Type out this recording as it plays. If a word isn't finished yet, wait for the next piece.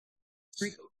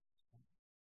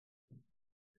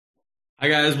Hi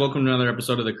guys, welcome to another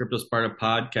episode of the Crypto Sparta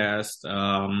podcast.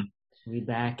 We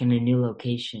back in a new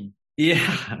location.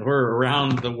 Yeah, we're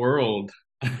around the world,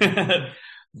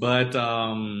 but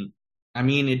I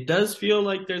mean, it does feel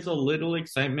like there's a little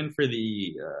excitement for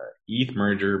the ETH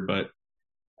merger, but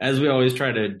as we always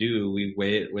try to do, we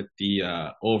weigh it with the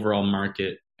overall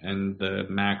market and the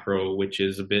macro, which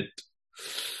is a bit.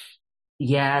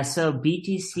 Yeah, so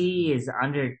BTC is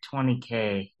under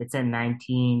 20K. It's at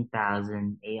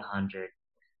 19,800.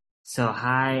 So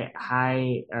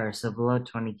so below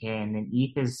 20K. And then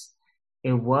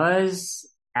it was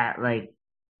at like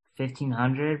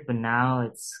 1,500, but now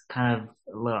it's kind of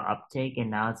a little uptake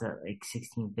and now it's at like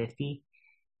 1,650.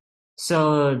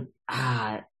 So,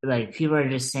 like people are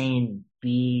just saying,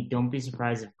 don't be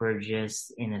surprised if we're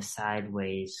just in a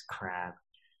sideways crab.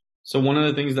 So one of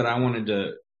the things that I wanted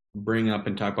to bring up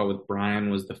and talk about with Brian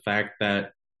was the fact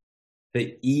that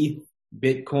the ETH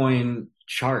Bitcoin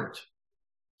chart.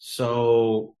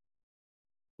 So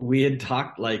we had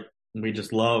talked like we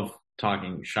just love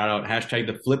talking. Shout out hashtag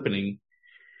the flippening.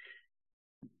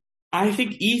 I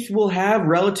think ETH will have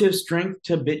relative strength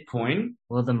to Bitcoin.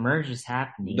 Well, the merge is The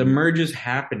happening. merge is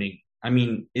happening. I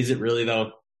mean, is it really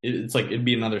though? It's like it'd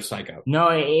be another psych out. No,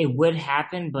 it would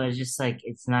happen, but it's just like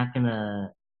it's not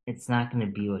gonna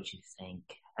be what you think.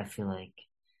 I feel like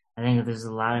I think there's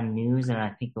a lot of news, and I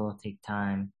think it will take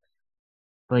time.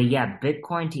 But yeah,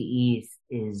 Bitcoin to ETH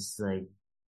is like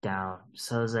down,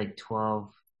 so it's like 12.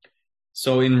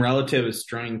 So in relative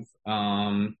strength,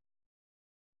 Bitcoin,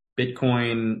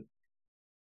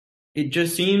 it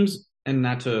just seems, and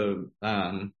not to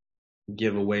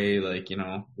give away like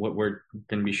what we're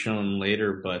going to be shown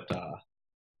later, but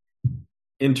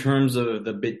in terms of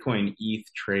the Bitcoin ETH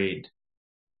trade,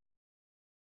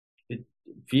 it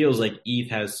feels like ETH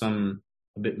has some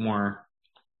a bit more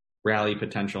rally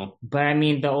potential. But I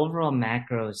mean, the overall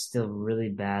macro is still really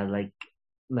bad. Like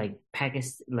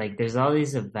Pakistan, like there's all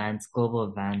these events, global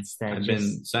events that I've been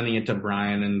just sending it to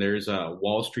Brian, and there's a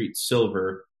Wall Street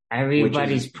Silver, which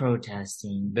everybody's is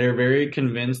protesting. they're very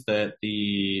convinced that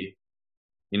the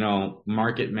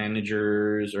market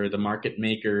managers or the market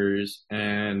makers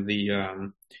and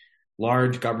the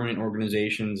large government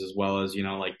organizations, as well as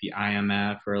like the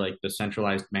IMF or like the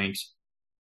centralized banks,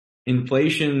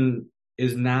 inflation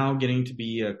is now getting to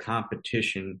be a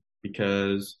competition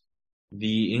because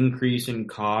the increase in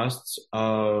costs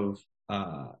of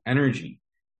energy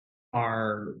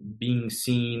are being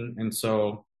seen. And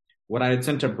so, what I had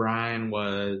sent to Brian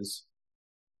was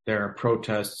there are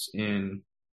protests in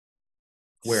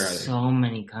where are they? So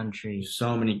many countries.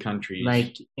 So many countries.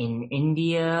 Like in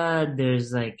India,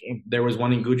 there's like in There was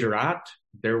one in Gujarat.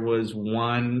 There was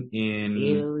one in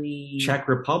Italy, Czech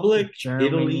Republic, Italy,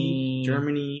 Germany.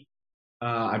 Germany.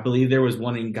 I believe there was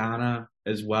one in Ghana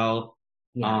as well.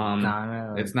 Yeah, Um,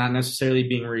 Ghana. it's not necessarily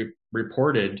being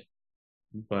reported,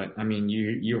 but I mean,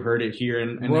 you heard it here,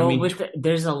 and I Well, mean,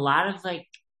 there's a lot of like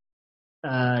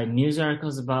news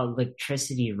articles about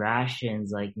electricity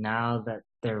rations, like now that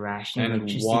they're rationing and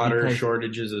electricity water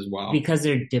shortages as well. because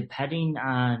they're depending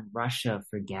on Russia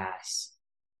for gas,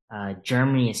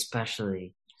 Germany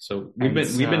especially. So And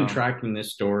we've been so tracking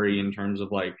this story in terms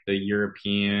of like the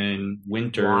European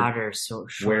winter, where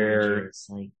shortages,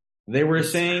 like they were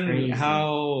it's saying crazy.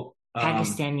 how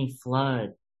Pakistani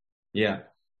flood. yeah,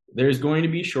 there's going to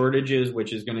be shortages,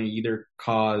 which is going to either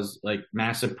cause like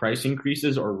massive price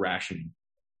increases or rationing.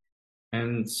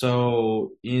 And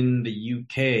so in the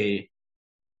UK,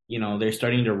 they're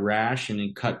starting to ration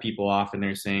and cut people off, and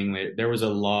they're saying that there was a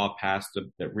law passed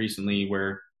that recently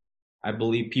where I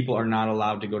believe people are not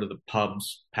allowed to go to the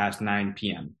pubs past 9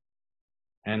 p.m.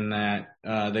 and that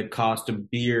the cost of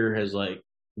beer has like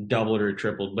doubled or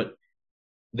tripled. But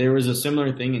there was a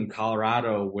similar thing in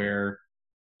Colorado where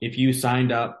if you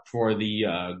signed up for the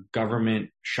government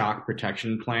shock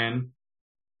protection plan,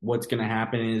 what's going to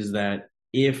happen is that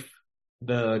if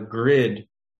the grid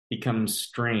becomes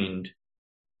strained,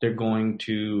 they're going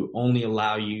to only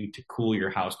allow you to cool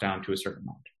your house down to a certain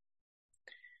amount.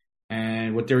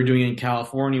 And what they were doing in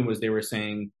California was they were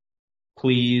saying,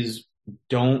 please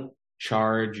don't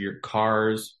charge your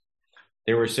cars.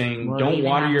 They were saying, Well, they don't even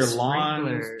water have a your lawns,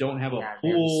 sprinkler. don't have a Yeah,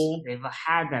 pool. they've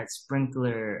had that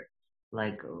sprinkler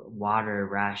like water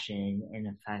ration in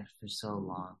effect for so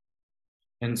long.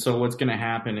 And so what's going to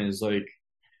happen is like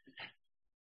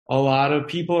a lot of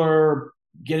people are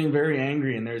getting very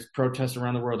angry, and there's protests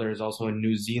around the world. There's also in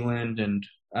New Zealand, and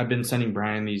I've been sending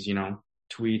Brian these,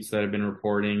 tweets that have been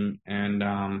reporting,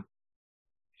 and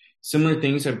similar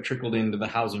things have trickled into the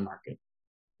housing market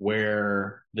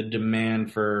where the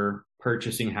demand for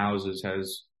purchasing houses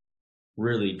has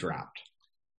really dropped.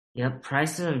 Yep,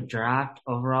 prices have dropped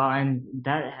overall, and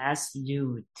that has to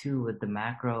do too with the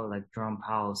macro, like Jerome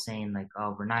Powell saying, like,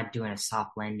 "Oh, we're not doing a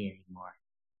soft landing anymore.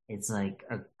 It's like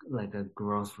a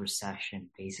growth recession,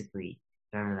 basically,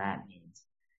 whatever that means."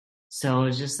 So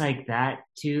it's just like that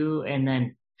too, and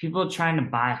then people trying to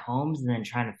buy homes and then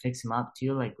trying to fix them up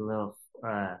too, like a little,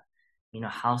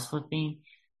 house flipping.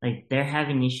 Like they're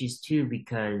having issues too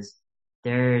because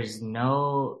there's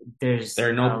There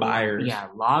are no buyers. yeah,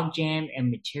 log jam and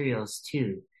materials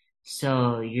too.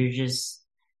 So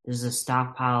there's a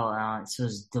stockpile on, so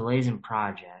there's delays in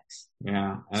projects.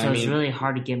 Yeah. And I So it's mean, really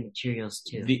hard to get materials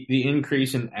too. the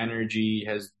increase in energy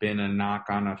has been a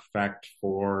knock-on effect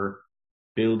for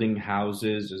building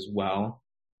houses as well.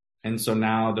 And so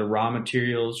now the raw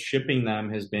materials shipping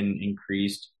them has been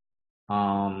increased.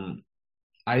 Um,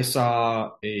 I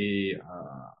saw a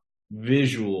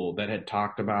visual that had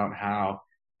talked about how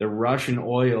the Russian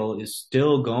oil is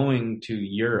still going to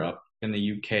Europe and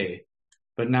the UK,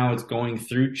 but now it's going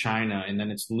through China and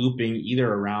then it's looping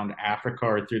either around Africa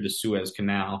or through the Suez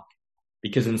Canal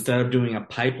because instead of doing a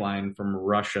pipeline from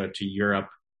Russia to Europe,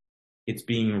 it's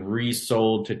being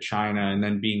resold to China and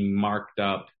then being marked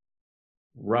up.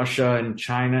 Russia and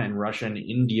China and Russia and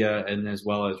India, and as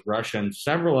well as Russia and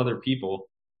several other people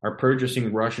are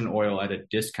purchasing Russian oil at a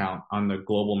discount on the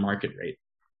global market rate.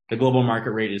 The global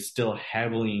market rate is still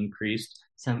heavily increased.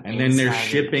 Some And then they're insider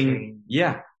shipping, trading.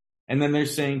 yeah. And then they're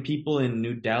saying people in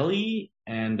New Delhi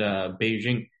and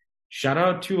Beijing, shout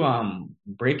out to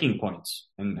Breaking Points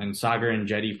and Sagar and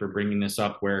Jetty for bringing this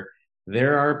up, where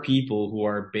there are people who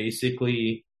are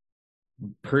basically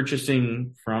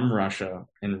purchasing from Russia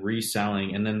and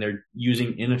reselling, and then they're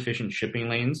using inefficient shipping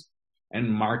lanes and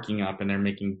marking up, and they're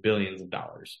making billions of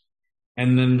dollars.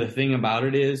 And then the thing about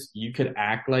it is, you could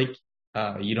act like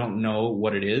you don't know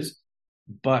what it is,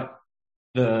 but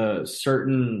the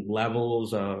certain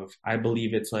levels of, I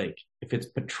believe it's like if it's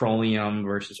petroleum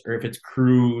versus, or if it's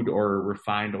crude or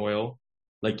refined oil,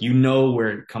 like you know where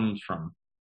it comes from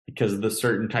because of the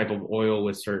certain type of oil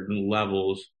with certain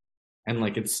levels and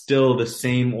like it's still the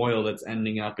same oil that's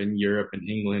ending up in Europe and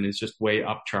England. It's just way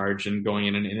upcharged and going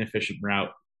in an inefficient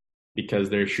route because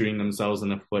they're shooting themselves in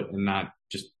the foot and not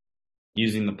just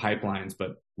using the pipelines.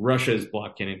 But Russia is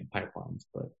blockading the pipelines.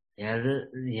 But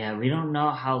Yeah, we don't know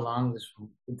how long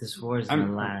this war is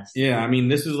gonna last. yeah, I mean,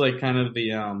 this is like kind of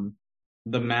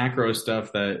the macro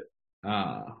stuff that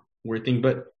we're thinking.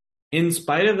 But in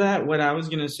spite of that, what I was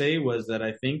gonna say was that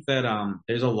I think that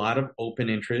there's a lot of open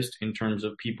interest in terms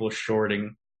of people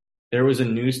shorting. There was a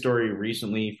news story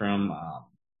recently from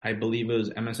I believe it was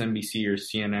MSNBC or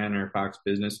CNN or Fox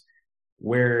Business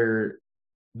where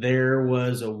there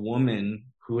was a woman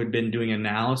who had been doing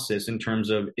analysis in terms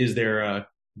of is there a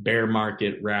bear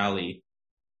market rally?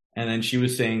 And then she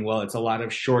was saying, well, it's a lot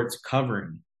of shorts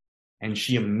covering. And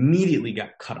she immediately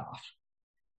got cut off.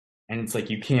 And it's like,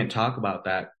 you can't talk about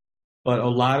that. But a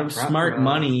lot of smart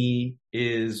money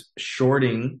is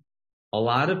shorting. A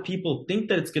lot of people think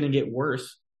that it's going to get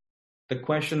worse. The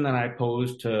question that I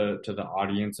posed to the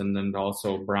audience and then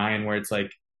also Brian, where it's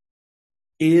like,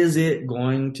 is it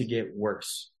going to get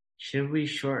worse? Should we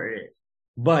short it?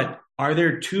 But are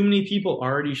there too many people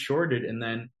already shorted? And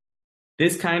then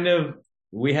this kind of,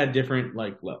 we had different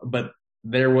like, but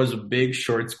there was a big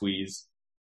short squeeze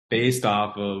based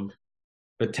off of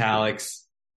Vitalik's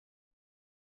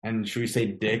and should we say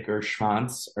Dick or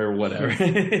Schwanz or whatever?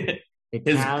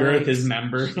 His girth, his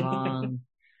member.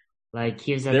 Like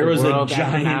he was at there the was World a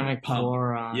giant Economic pump.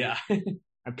 Forum. Yeah.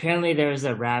 Apparently there was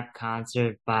a rap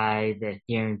concert by the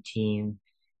Ethereum team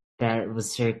that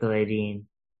was circulating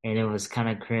and it was kind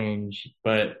of cringe.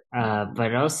 But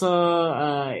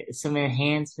also some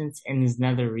enhancements in his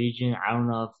nether region. I don't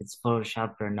know if it's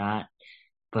photoshopped or not.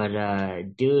 But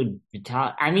dude,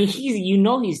 I mean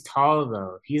he's tall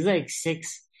though. He's like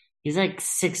 6'3",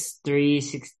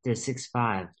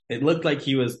 6'5". It looked like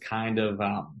he was kind of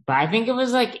but I think it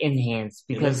was like enhanced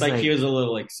because it looked like he was a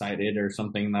little excited or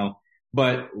something though.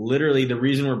 But literally the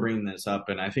reason we're bringing this up,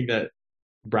 and I think that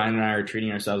Brian and I are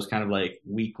treating ourselves kind of like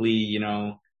weekly,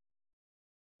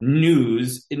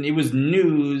 news, and it was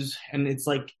news, and it's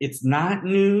like it's not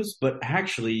news, but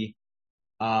actually,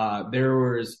 there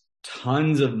was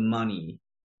tons of money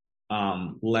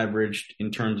leveraged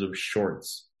in terms of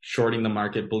shorting the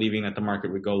market, believing that the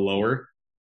market would go lower.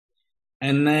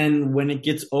 And then when it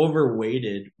gets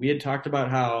overweighted, we had talked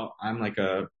about how I'm like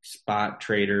a spot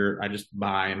trader. I just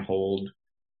buy and hold.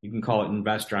 You can call it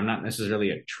investor. I'm not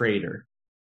necessarily a trader.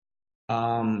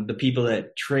 The people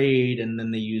that trade and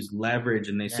then they use leverage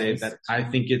and they say that I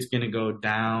think it's going to go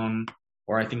down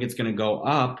or I think it's going to go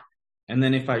up. And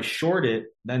then if I short it,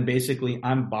 then basically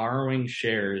I'm borrowing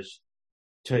shares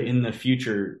to in the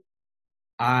future,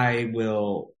 I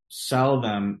will sell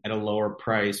them at a lower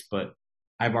price, but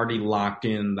I've already locked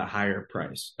in the higher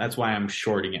price. That's why I'm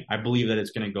shorting it. I believe that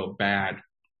it's going to go bad.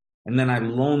 And then I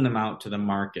loan them out to the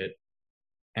market.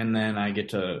 And then I get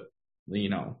to, you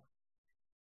know,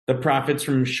 the profits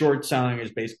from short selling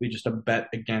is basically just a bet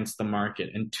against the market.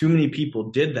 And too many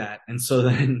people did that. And so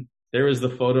then there was the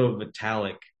photo of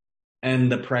Vitalik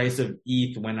and the price of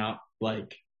ETH went up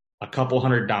like a couple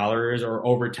 $100 or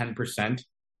over 10%.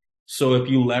 So if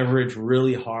you leverage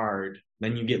really hard,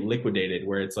 then you get liquidated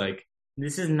where it's like,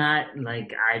 This is not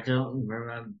like I don't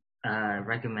remember,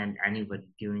 recommend anybody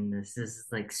doing this. This is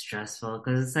like stressful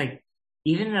because it's like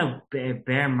even in a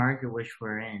bear market which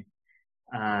we're in,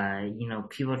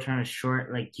 people trying to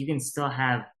short, like you can still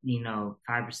have,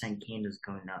 5% candles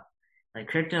going up. Like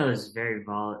crypto is is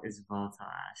a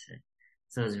volatile asset.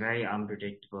 So it's very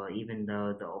unpredictable, even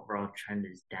though the overall trend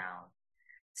is down.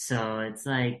 So it's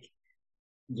like,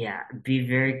 yeah, be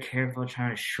very careful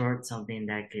trying to short something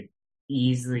that could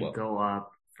easily well, go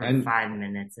up for and 5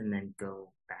 minutes and then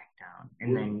go back down.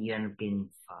 And then you end up getting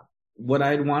fucked. what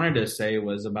I'd wanted to say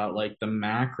was about like the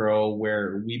macro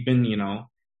where we've been,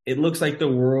 it looks like the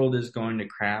world is going to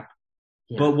crap.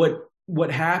 Yeah. But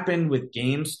what happened with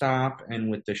GameStop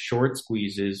and with the short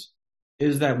squeezes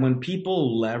is that when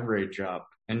people leverage up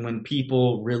and when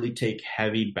people really take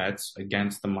heavy bets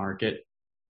against the market,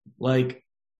 like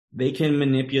they can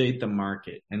manipulate the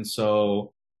market. And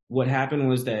so what happened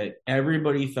was that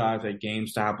everybody thought that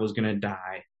GameStop was going to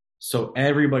die. So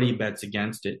everybody bets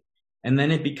against it. And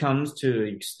then it becomes to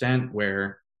an extent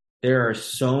where there are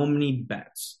so many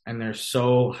bets and they're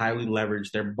so highly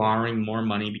leveraged. They're borrowing more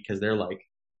money because they're like,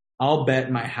 I'll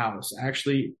bet my house.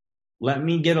 Actually, let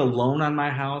me get a loan on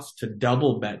my house to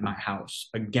double bet my house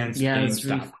against Yeah,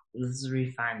 GameStop. let's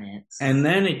refinance. And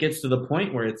then it gets to the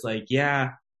point where it's like,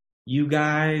 yeah, you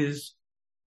guys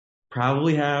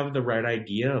probably have the right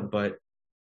idea, but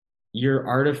you're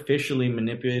artificially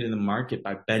manipulating the market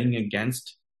by betting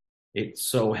against it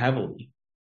so heavily.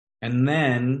 And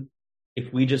then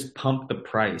if we just pump the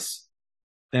price,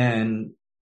 then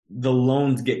the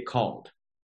loans get called.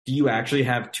 Do you actually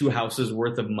have two houses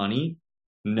worth of money?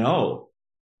 No.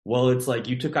 Well, it's like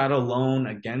you took out a loan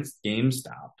against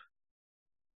GameStop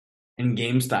and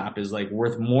GameStop is like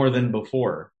worth more than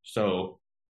before. So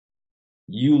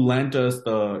you lent us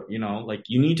like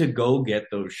you need to go get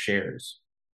those shares.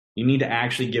 You need to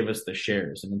actually give us the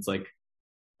shares. And it's like,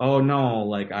 oh no,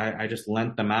 like I just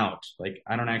lent them out. Like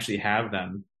I don't actually have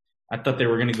them. I thought they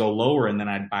were going to go lower and then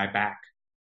I'd buy back.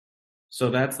 So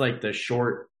that's like the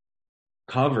short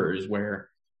covers where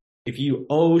if you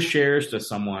owe shares to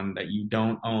someone that you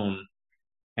don't own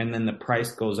and then the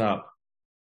price goes up,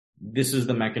 this is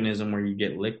the mechanism where you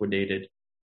get liquidated.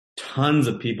 Tons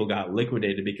of people got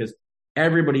liquidated because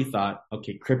everybody thought,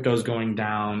 okay, crypto's going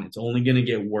down. It's only going to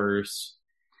get worse.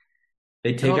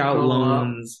 They take It'll out go up.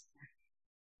 loans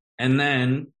and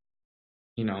then,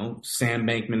 Sam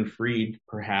Bankman Fried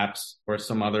perhaps, or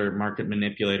some other market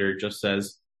manipulator just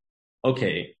says,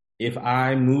 okay, if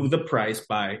I move the price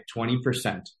by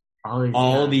 20%,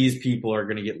 all these people are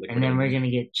going to get liquidated. And then we're going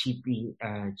to get cheap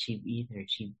ether,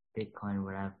 cheap Bitcoin,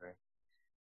 whatever.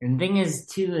 And the thing is,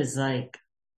 too, is like,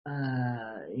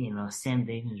 Sam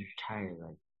Bankman's retired.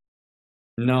 Like,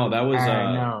 no, that was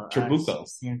no, Trabuco.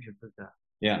 Sam Trabuco.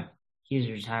 Yeah, he's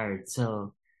retired.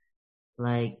 So,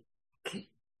 like,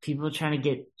 people trying to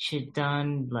get shit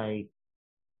done, like,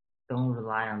 don't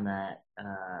rely on that.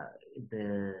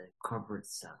 The corporate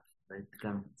stuff, like the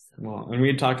government stuff. Well, and we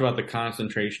had talked about the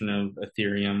concentration of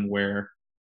Ethereum, where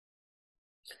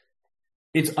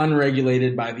it's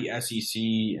unregulated by the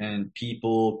SEC and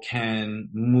people can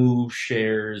move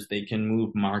shares, they can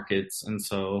move markets. And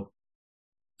so,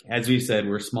 as we said,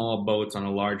 we're small boats on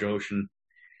a large ocean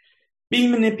being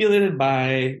manipulated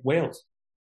by whales.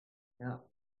 Yeah.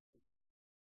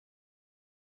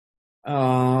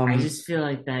 I just feel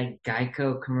like that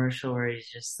Geico commercial where he's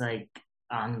just like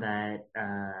on that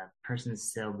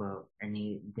person's sailboat and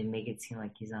they make it seem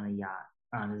like he's on a yacht,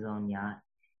 on his own yacht,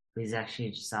 but he's actually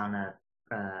just on a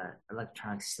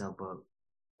electronic sailboat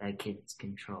that kids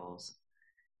controls.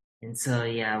 And so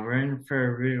yeah, we're in for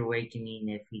a rude awakening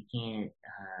if we can't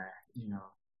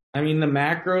I mean, the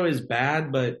macro is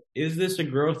bad, but is this a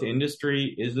growth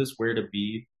industry? Is this where to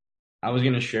be? I was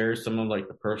going to share some of like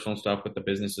the personal stuff with the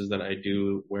businesses that I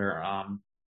do where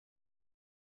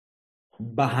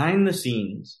behind the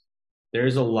scenes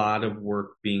there's a lot of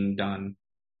work being done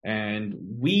and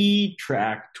we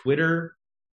track Twitter.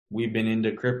 We've been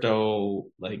into crypto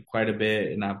like quite a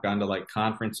bit and I've gone to like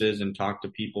conferences and talked to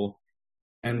people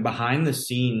And behind the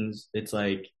scenes, it's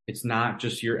like it's not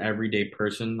just your everyday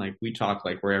person. Like we talk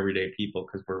like we're everyday people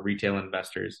because we're retail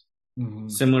investors, Hmm.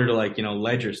 similar to like,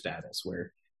 Ledger Status,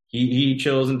 where he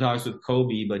chills and talks with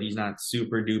Kobe, but he's not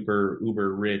super duper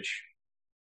uber rich.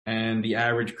 And the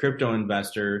average crypto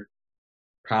investor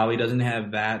probably doesn't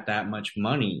have that much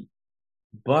money.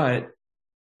 But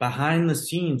behind the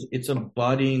scenes, it's a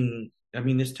budding. I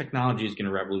mean, this technology is going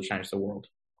to revolutionize the world.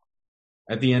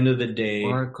 At the end of the day,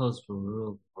 Oracles will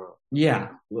rule the world. yeah,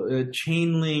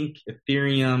 Chainlink,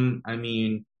 Ethereum. I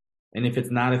mean, and if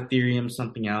it's not Ethereum,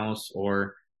 something else,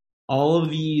 or all of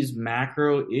these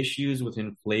macro issues with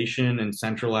inflation and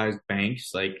centralized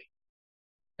banks, like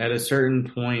at a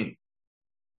certain point,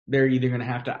 they're either going to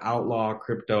have to outlaw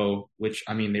crypto, which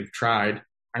I mean, they've tried,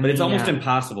 I but it's mean, almost yeah.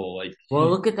 impossible. Like, Well,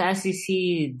 look at the SEC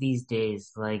these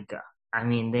days. Like, I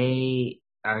mean, they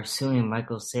are suing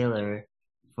Michael Saylor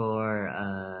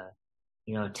for,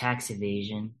 tax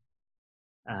evasion.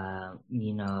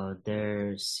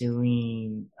 They're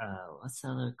suing, what's the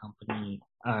other company?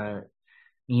 Or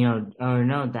no,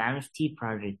 the NFT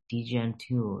project,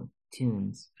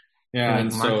 Tunes, for yeah, like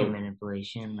and market so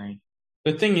manipulation. Like,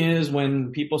 the thing is,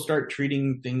 when people start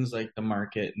treating things like the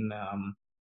market, and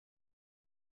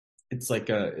it's like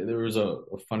there was a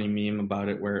funny meme about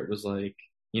it where it was like,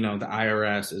 the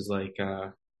IRS is like,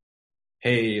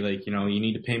 hey, like, you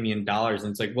need to pay me in dollars.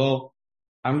 And it's like, well,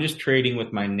 I'm just trading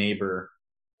with my neighbor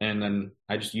and then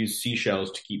I just use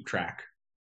seashells to keep track.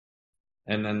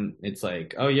 And then it's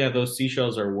like, oh yeah, those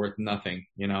seashells are worth nothing.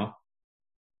 And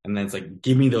then it's like,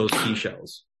 give me those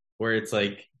seashells. Where it's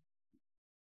like,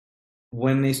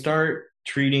 when they start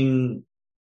treating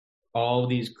all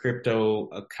these crypto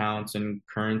accounts and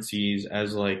currencies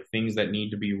as like things that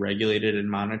need to be regulated and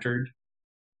monitored,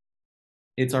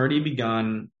 it's already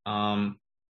begun.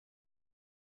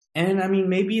 And I mean,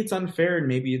 maybe it's unfair and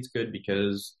maybe it's good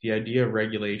because the idea of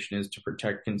regulation is to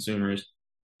protect consumers.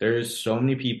 There's so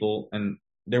many people, and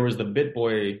there was the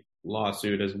BitBoy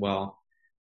lawsuit as well,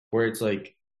 where it's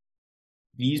like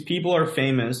these people are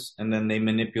famous and then they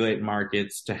manipulate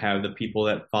markets to have the people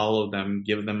that follow them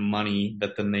give them money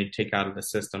that then they take out of the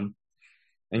system.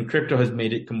 And crypto has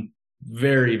made it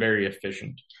very, very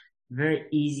efficient. very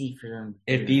easy for them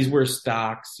to If do these that. were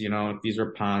stocks, if these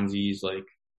were Ponzi's, like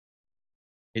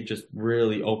it just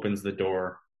really opens the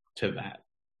door to that.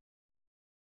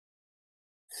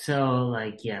 So,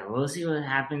 like, yeah, we'll see what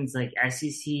happens. Like,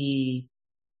 SEC, they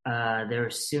were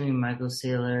suing Michael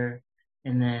Saylor,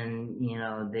 and then,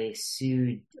 they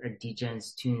sued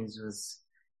Degens Tunes,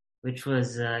 which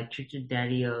was Crypto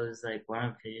Daddy O's, like, one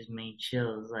of his main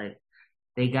chills. Like,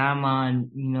 they got him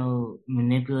on,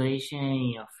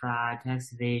 manipulation, fraud,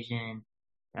 tax evasion,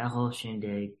 that whole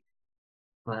shindig.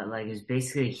 But like it's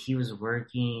basically he was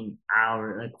working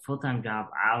like full-time job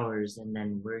hours and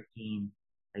then working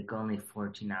like only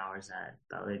 14 hours at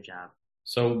the other job.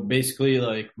 So basically,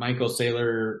 like Michael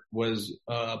Saylor was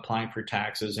applying for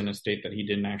taxes in a state that he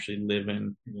didn't actually live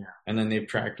in, Yeah. and then they've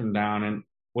tracked him down. And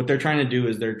what they're trying to do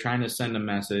is they're trying to send a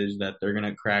message that they're going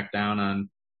to crack down on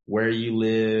where you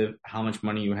live, how much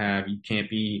money you have. You can't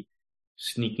be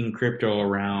sneaking crypto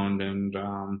around. And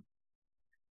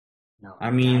No, I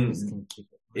daddies mean, can keep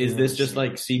it is real this just safe.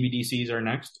 like CBDCs are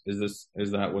next? Is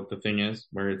that what the thing is?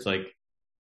 Where it's like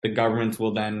the governments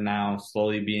will then now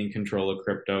slowly be in control of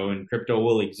crypto and crypto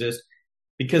will exist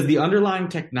because the underlying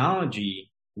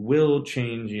technology will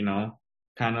change,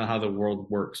 kind of how the world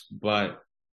works. But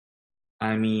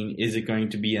I mean, is it going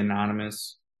to be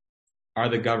anonymous? Are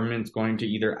the governments going to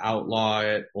either outlaw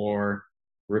it or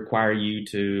require you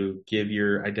to give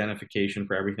your identification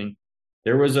for everything?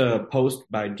 There was a post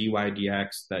by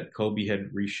DYDX that Kobe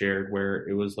had reshared where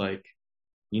it was like,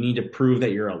 you need to prove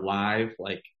that you're alive.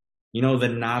 Like, the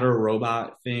not a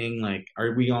robot thing. Like,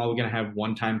 are we all going to have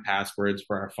one time passwords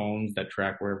for our phones that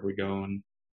track wherever we go? And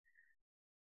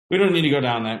we don't need to go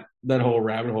down that whole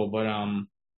rabbit hole. But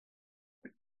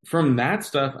from that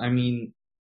stuff, I mean,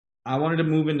 I wanted to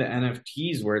move into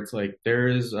NFTs where it's like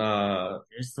There's a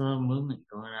little movement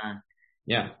going on.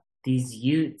 yeah, These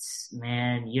Utes,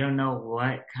 man, you don't know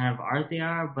what kind of art they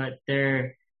are, but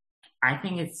I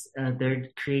think they're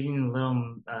creating a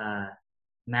little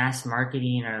mass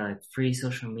marketing or like free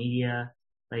social media.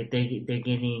 Like they're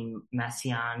getting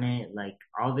messy on it. Like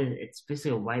all the it's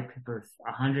basically a white paper,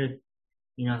 100,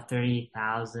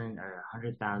 30,000 or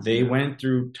 100,000. they went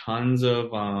through tons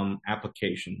of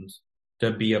applications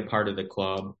to be a part of the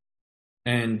club.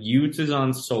 And Utes is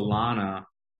on Solana.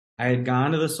 I had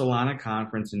gone to the Solana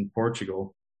conference in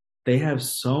Portugal. They have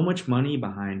so much money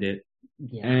behind it.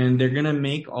 Yeah, And they're going to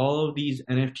make all of these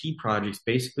NFT projects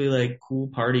basically like cool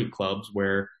party clubs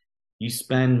where you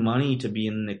spend money to be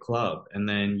in the club and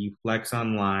then you flex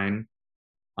online.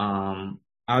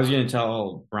 I was going to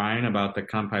tell Brian about the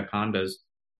Kampai Pandas.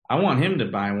 I want him to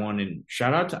buy one and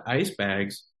shout out to Ice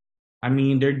Bags. I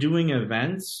mean, they're doing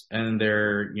events and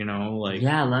they're, like,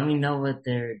 Yeah, let me know what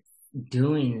they're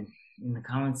doing in the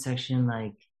comment section.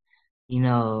 Like,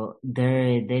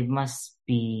 they must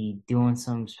be doing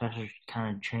some special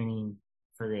kind of training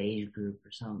for the age group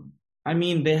or something. I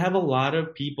mean, they have a lot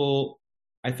of people.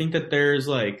 I think that there's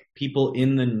like people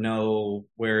in the know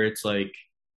where it's like,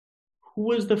 who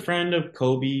was the friend of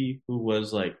Kobe who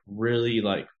was like really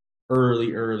like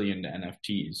early into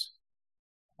NFTs?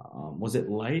 Was it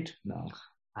Light? No.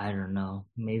 I don't know.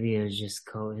 Maybe it was just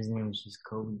Kobe. His name was just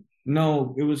Kobe.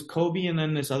 No, it was Kobe and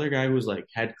then this other guy who was like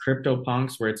had crypto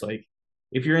punks where it's like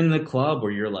if you're in the club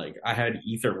where you're like, I had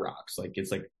Ether Rocks, like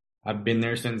it's like I've been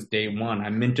there since day one. I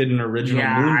minted an original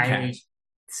Yeah, Mooncat. I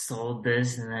sold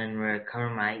this and then recover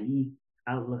my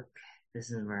outlook.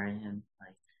 This is where I am.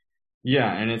 Like,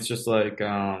 Yeah, and it's just like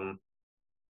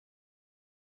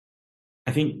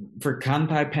I think for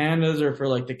Kanpai Pandas or for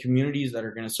like the communities that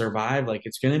are going to survive, like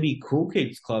it's going to be cool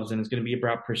kids clubs and it's going to be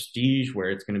about prestige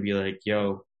where it's going to be like,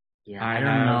 yo, yeah, I I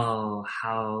don't have, know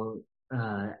how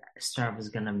Starbucks is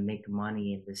gonna make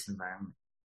money in this environment.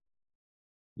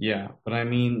 yeah. But I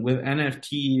mean, with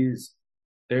NFTs,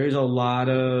 there's a lot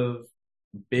of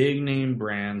big name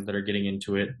brands that are getting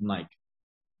into it. And like,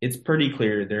 it's pretty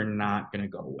clear they're not going to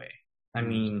go away. I Mm.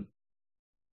 mean,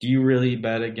 do you really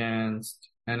bet against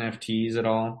NFTs at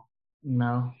all?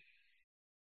 No,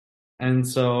 And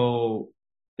so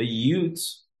the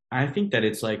Utes, I think that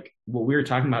it's like what we were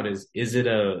talking about is it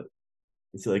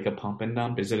like a pump and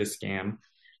dump? Is it a scam?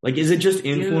 Like, is it just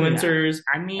dude. influencers?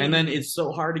 I And then mean, it's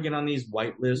so hard to get on these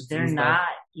white lists they're and stuff. not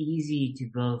easy to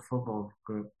build a football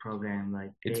group program.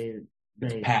 Like It's it's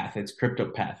they. Path. It's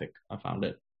cryptopathic. I found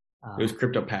it. It was Oh,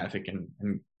 cryptopathic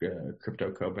and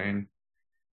crypto Cobain.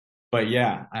 But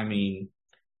yeah, I mean,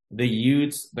 the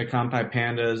Utes, the Kampai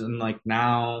Pandas, and like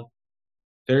now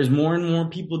there's more and more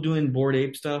people doing Bored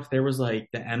Ape stuff. There was like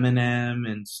the Eminem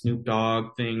and Snoop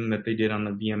Dogg thing that they did on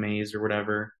the VMAs or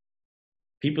whatever.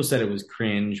 People said it was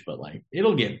cringe, but like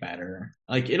it'll get better.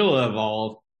 Like it'll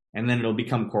evolve and then it'll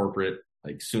become corporate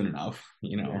like soon enough.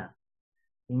 yeah,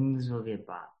 things will get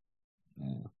bought.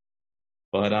 Yeah.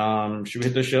 But should we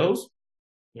hit the shows?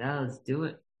 Yeah, let's do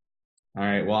it. All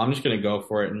right. Well, I'm just gonna go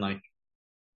for it and like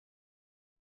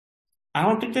I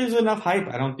don't think there's enough hype.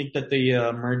 I don't think that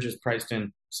the merge is priced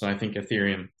in. So I think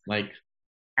Ethereum. Like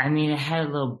I mean, it had a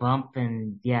little bump,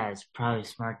 and yeah, it's probably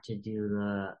smart to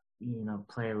do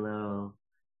play a little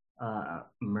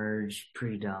merge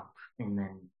pre-dump, and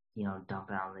then dump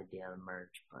out on the day of the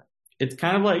merge. But it's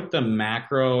kind of like the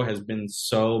macro has been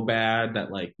so bad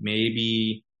that like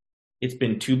maybe it's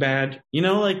been too bad.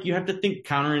 Like you have to think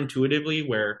counterintuitively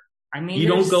where I mean, you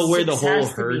don't there's go where the whole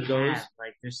success to be herd goes. had.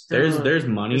 Like There's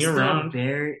money there's still around.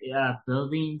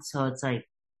 building, so it's like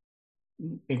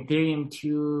Ethereum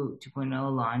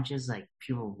 2.0 launches, like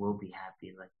people will be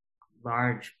happy. Like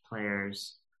large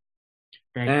players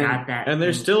that And got that and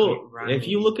there's thing hit still if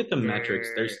you running, look at the metrics,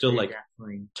 there's still they're like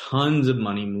definitely. tons of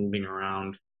money moving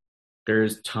around.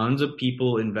 There's tons of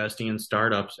people investing in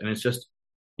startups and it's just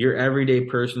your everyday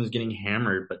person is getting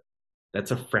hammered, but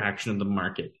that's a fraction of the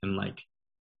market. And like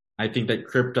I think that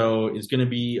crypto is going to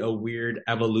be a weird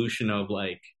evolution of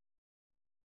like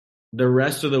the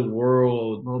rest of the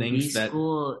world Well, B thinks that,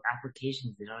 school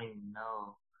applications, they don't even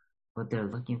know what they're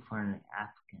looking for in an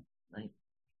applicant. Like,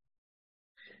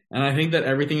 and I think that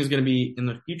everything is going to be in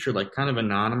the future, like kind of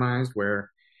anonymized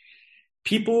where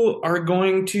people are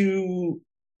going to,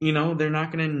 they're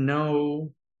not going to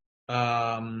know,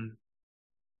 um,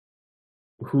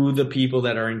 who the people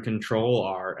that are in control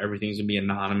are. Everything's going to be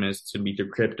anonymous. It's going to be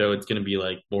through crypto. It's going to be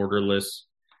like borderless.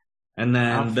 And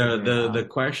I'll then the, figure it the, the out.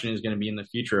 question is going to be in the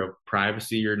future of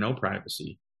privacy or no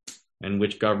privacy and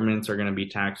which governments are going to be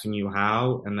taxing you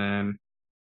how. And then,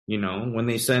 when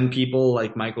they send people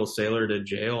like Michael Saylor to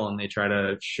jail and they try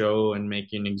to show and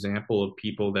make an example of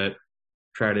people that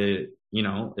try to,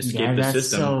 Yeah, escape the that's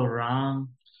system, so wrong.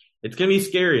 it's going to be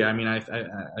scary. I mean,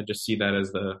 I just see that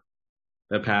as the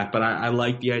path, but I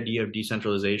like the idea of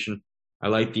decentralization. I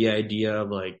like the idea of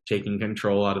like taking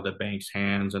control out of the bank's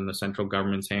hands and the central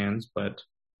government's hands, but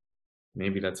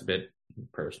maybe that's a bit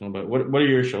personal. But what are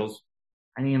your shows?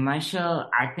 I mean, my show,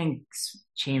 I think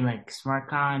chain like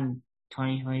SmartCon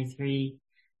 2023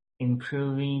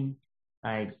 improving.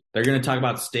 Like They're going to talk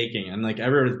about staking, and like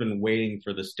everyone's been waiting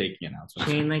for the staking announcement.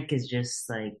 Chainlink is just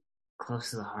like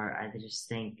close to the heart. I just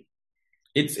think,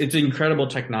 It's incredible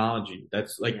technology.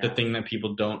 That's like the yeah, thing that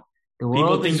people don't. The People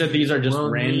world think is that these are just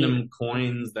will need random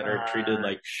coins that are treated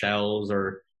like shells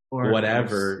or workers.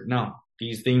 whatever. No,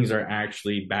 these things are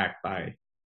actually backed by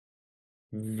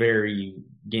very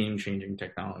game changing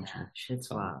technology. Yeah, shit's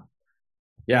So, wild.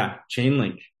 yeah,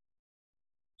 Chainlink.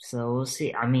 So we'll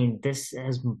see. I mean, this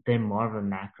has been more of a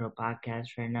macro podcast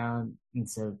right now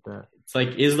instead of It's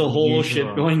like, is the whole ship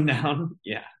usual. going down?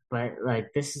 Yeah. But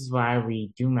like, this is why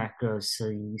we do macros so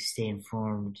you stay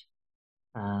informed,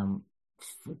 um,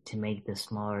 to make the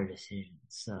smaller decisions.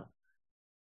 So,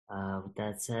 with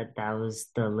that said, that was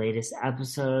the latest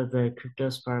episode of the Crypto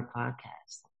Spark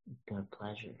podcast. Good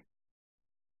pleasure.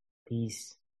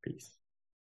 Peace. Peace.